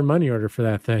 $6 money order for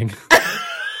that thing.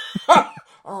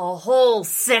 A whole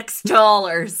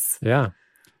 $6. Yeah.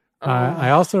 Oh.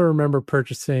 I also remember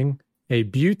purchasing a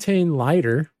butane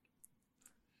lighter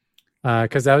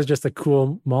because that was just a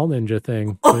cool mall ninja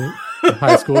thing that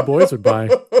high school boys would buy.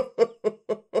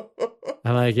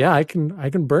 I'm like, yeah, I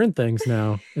can burn things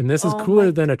now, and this is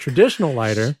cooler than a traditional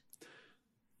lighter.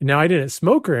 Now I didn't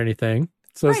smoke or anything,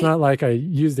 so it's not like I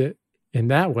used it in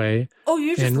that way. Oh,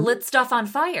 you just lit stuff on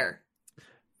fire.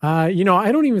 I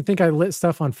don't even think I lit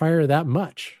stuff on fire that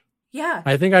much. Yeah.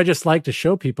 I think I just like to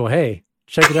show people, hey,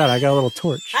 check it out. I got a little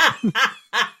torch.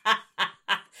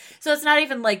 So it's not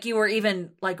even like you were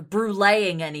even like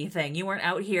bruleeing anything. You weren't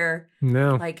out here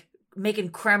like making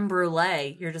creme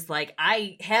brulee. You're just like,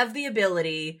 I have the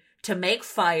ability to make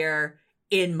fire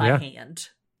in my hand.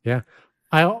 Yeah.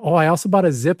 I also bought a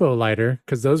Zippo lighter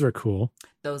because those were cool.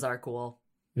 Those are cool.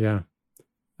 Yeah.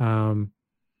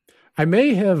 I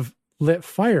may have lit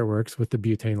fireworks with the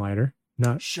butane lighter.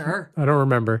 Not sure. I don't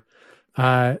remember.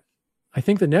 I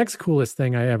think the next coolest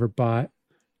thing I ever bought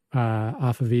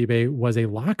off of eBay was a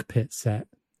lock pit set.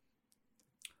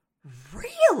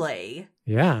 Really?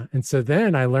 Yeah. And so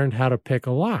then I learned how to pick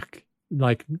a lock.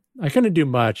 Like I couldn't do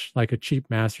much. Like a cheap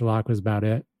master lock was about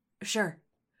it. Sure.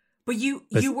 But you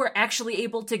were actually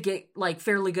able to get like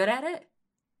fairly good at it?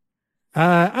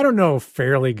 I don't know.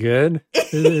 Fairly good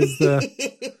is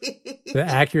the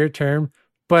accurate term,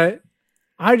 but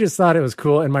I just thought it was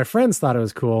cool. And my friends thought it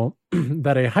was cool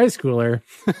that a high schooler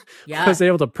was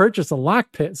able to purchase a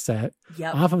lock pit set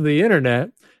off of the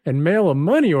internet and mail a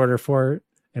money order for it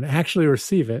and actually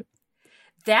receive it.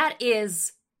 That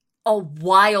is a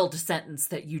wild sentence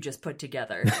that you just put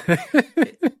together.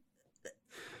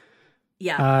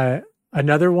 Yeah.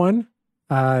 Another one,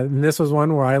 and this was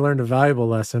one where I learned a valuable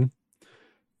lesson.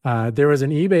 There was an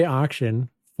eBay auction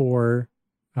for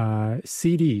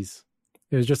CDs.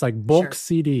 It was just like bulk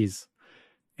CDs.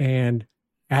 And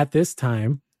at this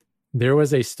time, there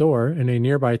was a store in a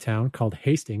nearby town called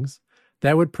Hastings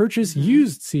that would purchase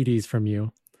used CDs from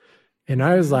you. And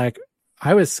I was like,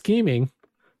 I was scheming.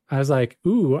 I was like,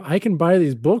 ooh, I can buy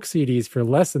these bulk CDs for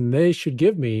less than they should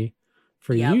give me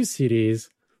for used CDs.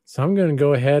 So I'm going to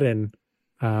go ahead and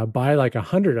buy like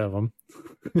 100 of them.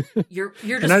 You're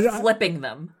just flipping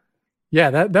them. Yeah,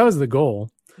 that was the goal.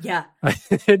 Yeah.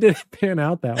 It didn't pan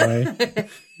out that way.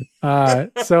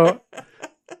 So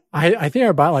I think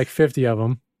I bought like 50 of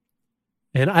them.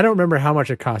 And I don't remember how much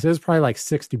it cost. It was probably like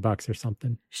 $60 or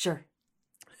something. Sure.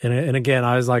 And again,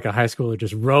 I was like a high schooler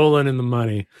just rolling in the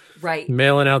money. Right.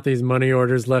 Mailing out these money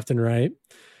orders left and right.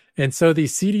 And so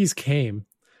these CDs came,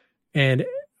 and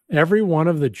every one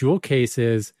of the jewel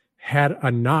cases had a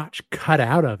notch cut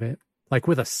out of it, like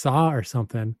with a saw or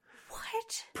something.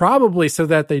 What? Probably so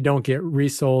that they don't get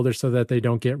resold or so that they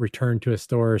don't get returned to a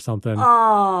store or something.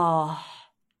 Oh.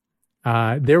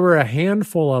 There were a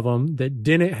handful of them that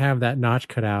didn't have that notch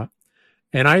cut out.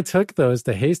 And I took those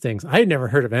to Hastings. I had never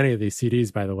heard of any of these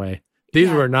CDs, by the way. These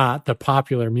were not the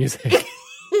popular music.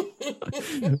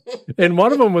 And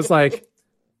one of them was like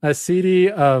a CD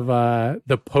of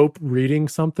the Pope reading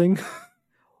something.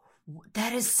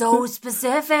 That is so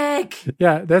specific.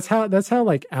 Yeah, that's how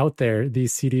like out there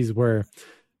these CDs were.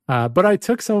 But I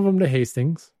took some of them to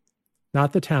Hastings,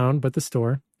 not the town, but the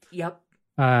store. Yep.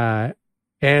 And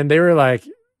they were like,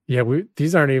 yeah,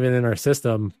 these aren't even in our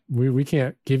system. We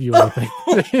can't give you anything.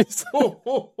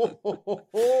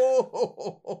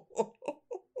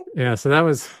 Yeah, so that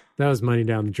was money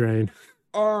down the drain.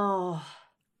 Oh.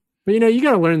 But you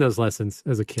got to learn those lessons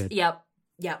as a kid. Yep,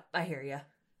 I hear you.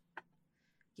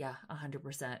 Yeah,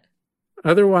 100%.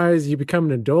 Otherwise, you become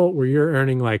an adult where you're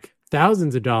earning like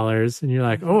thousands of dollars, and you're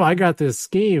like, oh, I got this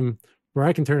scheme where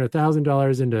I can turn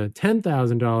 $1,000 into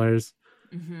 $10,000,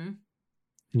 and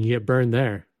you get burned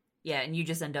there. Yeah, and you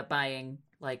just end up buying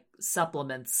like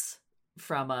supplements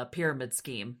from a pyramid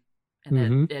scheme,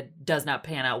 and it does not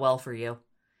pan out well for you.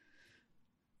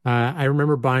 I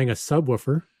remember buying a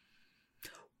subwoofer.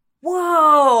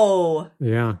 Whoa!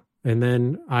 Yeah, and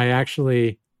then I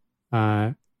actually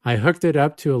I hooked it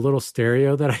up to a little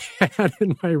stereo that I had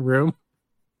in my room,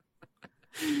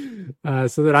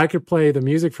 so that I could play the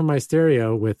music from my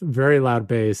stereo with very loud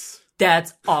bass.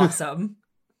 That's awesome.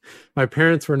 My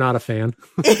parents were not a fan.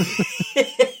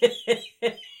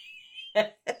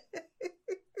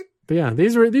 But yeah,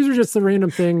 these were just the random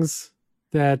things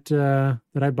that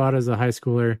I bought as a high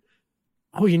schooler.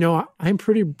 Oh, I'm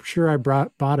pretty sure I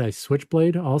bought a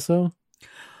Switchblade also.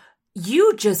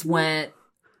 You just went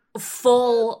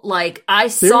full, like, I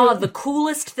saw the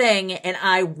coolest thing and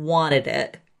I wanted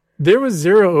it. There was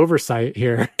zero oversight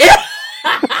here.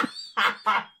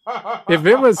 If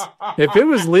it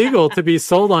was legal to be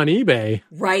sold on eBay.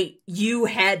 Right. You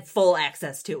had full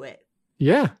access to it.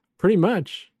 Yeah, pretty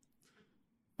much.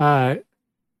 Now,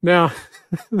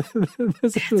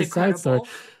 this is a side story.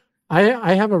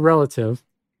 I have a relative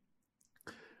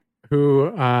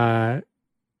who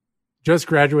just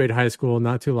graduated high school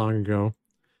not too long ago.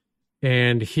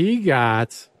 And I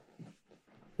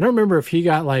don't remember if he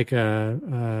got like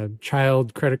a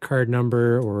child credit card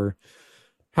number or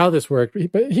how this worked,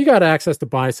 but he got access to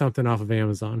buy something off of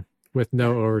Amazon with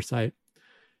no oversight.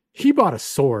 He bought a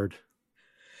sword.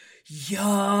 Yo!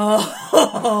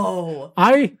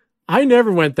 I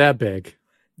never went that big.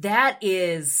 That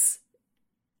is,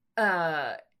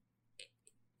 yeah,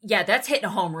 that's hitting a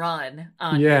home run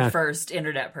on your first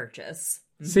internet purchase.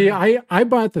 See, I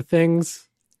bought the things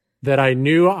that I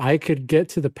knew I could get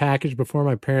to the package before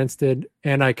my parents did,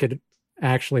 and I could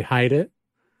actually hide it.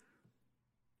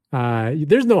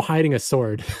 There's no hiding a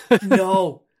sword.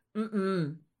 No.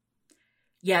 Mm-mm.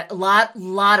 Yeah, a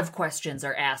lot of questions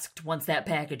are asked once that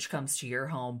package comes to your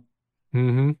home.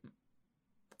 Mm-hmm.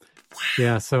 Wow.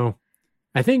 Yeah, so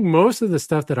I think most of the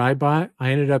stuff that I bought,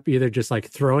 I ended up either just like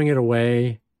throwing it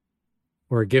away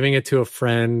or giving it to a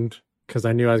friend because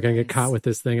I knew I was going to get caught with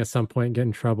this thing at some point and get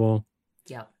in trouble.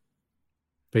 Yeah.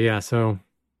 But yeah, so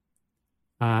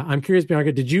I'm curious,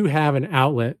 Bianca, did you have an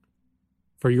outlet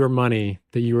for your money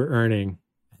that you were earning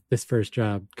this first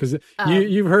job? Because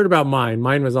you've heard about mine.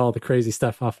 Mine was all the crazy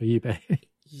stuff off of eBay.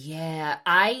 Yeah,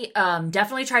 I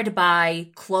definitely tried to buy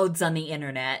clothes on the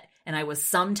internet, and I was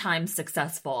sometimes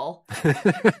successful.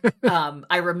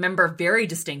 I remember very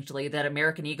distinctly that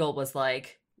American Eagle was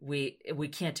like, we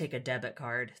can't take a debit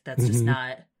card. That's just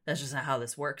not how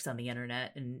this works on the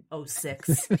internet in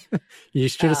 2006. You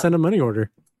should have sent a money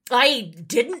order. I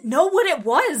didn't know what it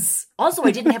was. Also,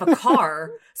 I didn't have a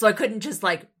car, so I couldn't just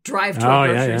like drive to a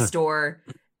grocery store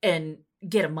and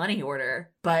get a money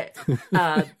order. But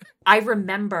I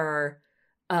remember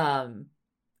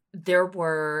there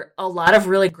were a lot of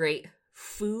really great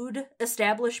food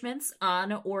establishments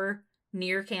on or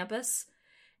near campus.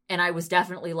 And I was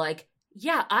definitely like,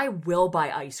 yeah, I will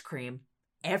buy ice cream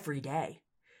every day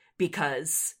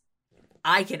because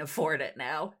I can afford it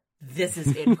now. This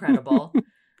is incredible.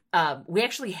 We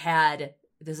actually had,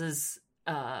 this is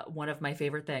one of my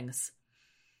favorite things.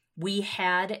 We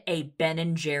had a Ben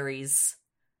and Jerry's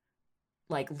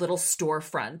like little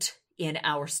storefront in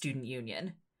our student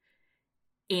union.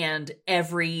 And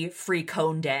every free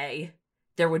cone day,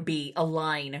 there would be a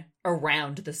line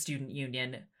around the student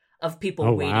union of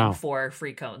people waiting for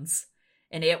free cones.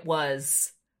 And it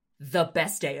was the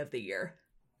best day of the year.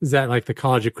 Is that like the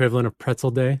college equivalent of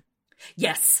pretzel day?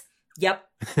 Yes. Yep.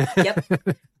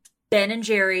 Ben and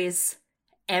Jerry's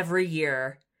every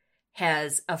year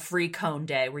has a free cone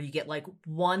day where you get like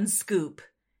one scoop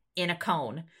in a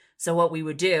cone. So what we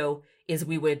would do is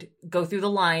we would go through the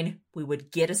line, we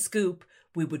would get a scoop,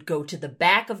 we would go to the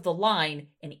back of the line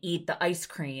and eat the ice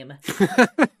cream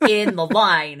in the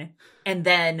line. And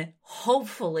then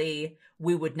hopefully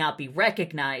we would not be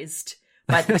recognized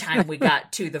by the time we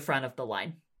got to the front of the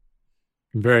line.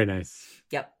 Very nice.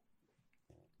 Yep.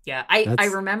 Yeah, I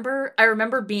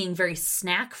remember being very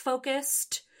snack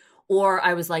focused, or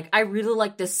I was like, I really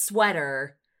like this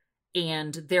sweater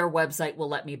and their website will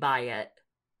let me buy it.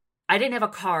 I didn't have a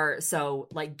car, so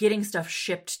like getting stuff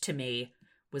shipped to me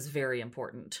was very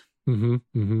important. Mm-hmm.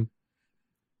 Mm-hmm.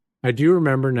 I do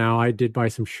remember now I did buy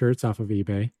some shirts off of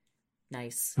eBay.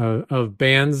 Nice. Of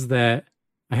bands that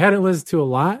I hadn't listened to a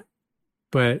lot,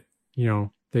 but you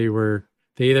know, they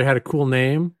either had a cool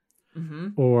name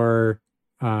or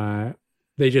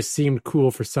they just seemed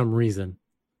cool for some reason.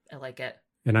 I like it.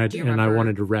 And I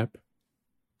wanted to rep.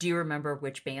 Do you remember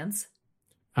which bands?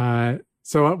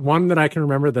 So one that I can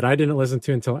remember that I didn't listen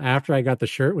to until after I got the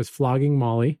shirt was Flogging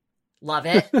Molly. Love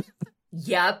it.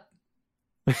 Yep.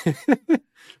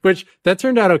 Which that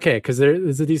turned out okay because there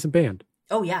is a decent band.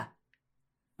 Oh yeah.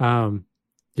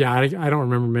 Yeah, I don't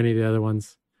remember many of the other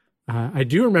ones. I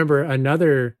do remember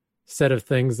another set of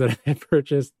things that I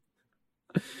purchased.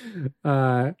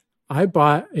 I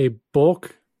bought a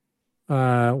bulk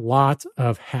lot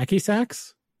of hacky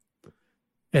sacks,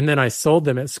 and then I sold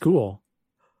them at school.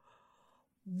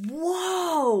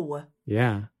 Whoa!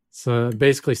 Yeah. So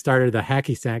basically started the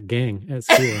hacky sack gang at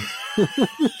school.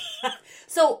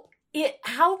 So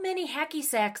how many hacky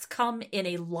sacks come in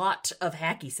a lot of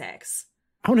hacky sacks?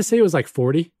 I want to say it was like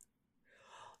 40.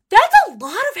 That's a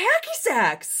lot of hacky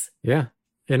sacks. Yeah.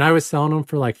 And I was selling them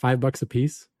for like $5 a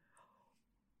piece.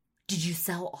 Did you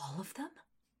sell all of them?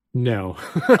 No.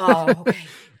 Oh, okay.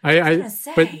 I was gonna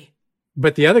say.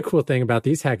 But the other cool thing about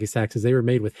these hacky sacks is they were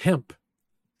made with hemp.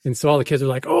 And so all the kids are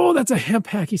like, oh, that's a hemp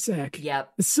hacky sack.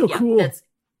 Yep. It's so cool. That's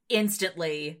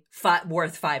instantly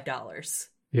worth $5.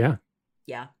 Yeah.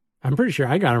 Yeah. I'm pretty sure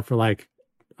I got them for like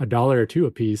 $1 or $2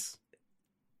 a piece.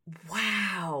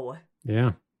 Wow.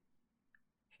 Yeah.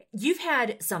 You've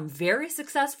had some very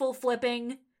successful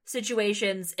flipping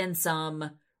situations and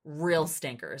some real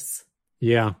stinkers.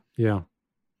 Yeah. Yeah.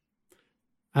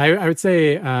 I would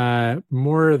say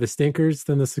more of the stinkers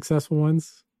than the successful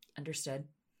ones. Understood.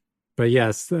 But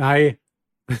yes, many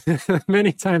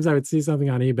times I would see something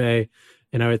on eBay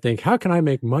and I would think, how can I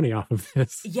make money off of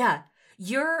this? Yeah.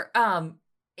 You're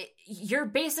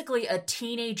basically a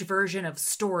teenage version of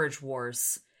Storage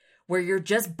Wars, where you're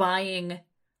just buying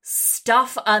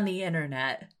stuff on the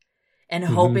internet and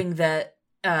hoping that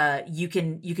you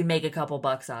can make a couple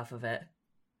bucks off of it.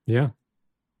 Yeah.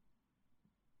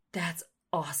 That's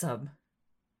awesome.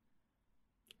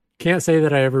 Can't say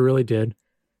that I ever really did.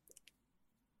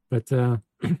 But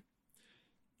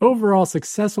overall,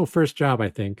 successful first job, I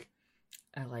think.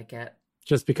 I like it.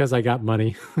 Just because I got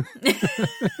money.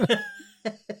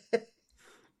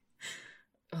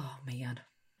 Oh, man.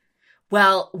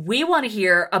 Well, we want to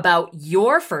hear about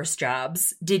your first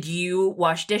jobs. Did you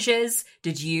wash dishes?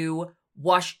 Did you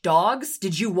wash dogs?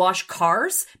 Did you wash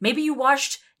cars? Maybe you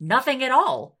washed nothing at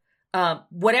all.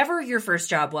 Whatever your first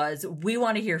job was, we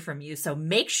want to hear from you. So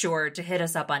make sure to hit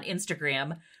us up on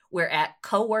Instagram. We're at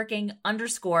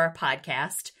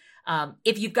coworking_podcast.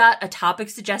 If you've got a topic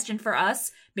suggestion for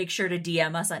us, make sure to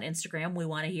DM us on Instagram. We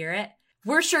want to hear it.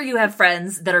 We're sure you have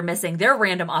friends that are missing their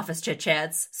random office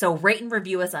chit-chats, so rate and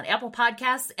review us on Apple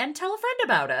Podcasts and tell a friend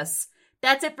about us.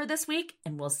 That's it for this week,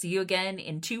 and we'll see you again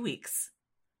in 2 weeks.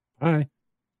 Bye.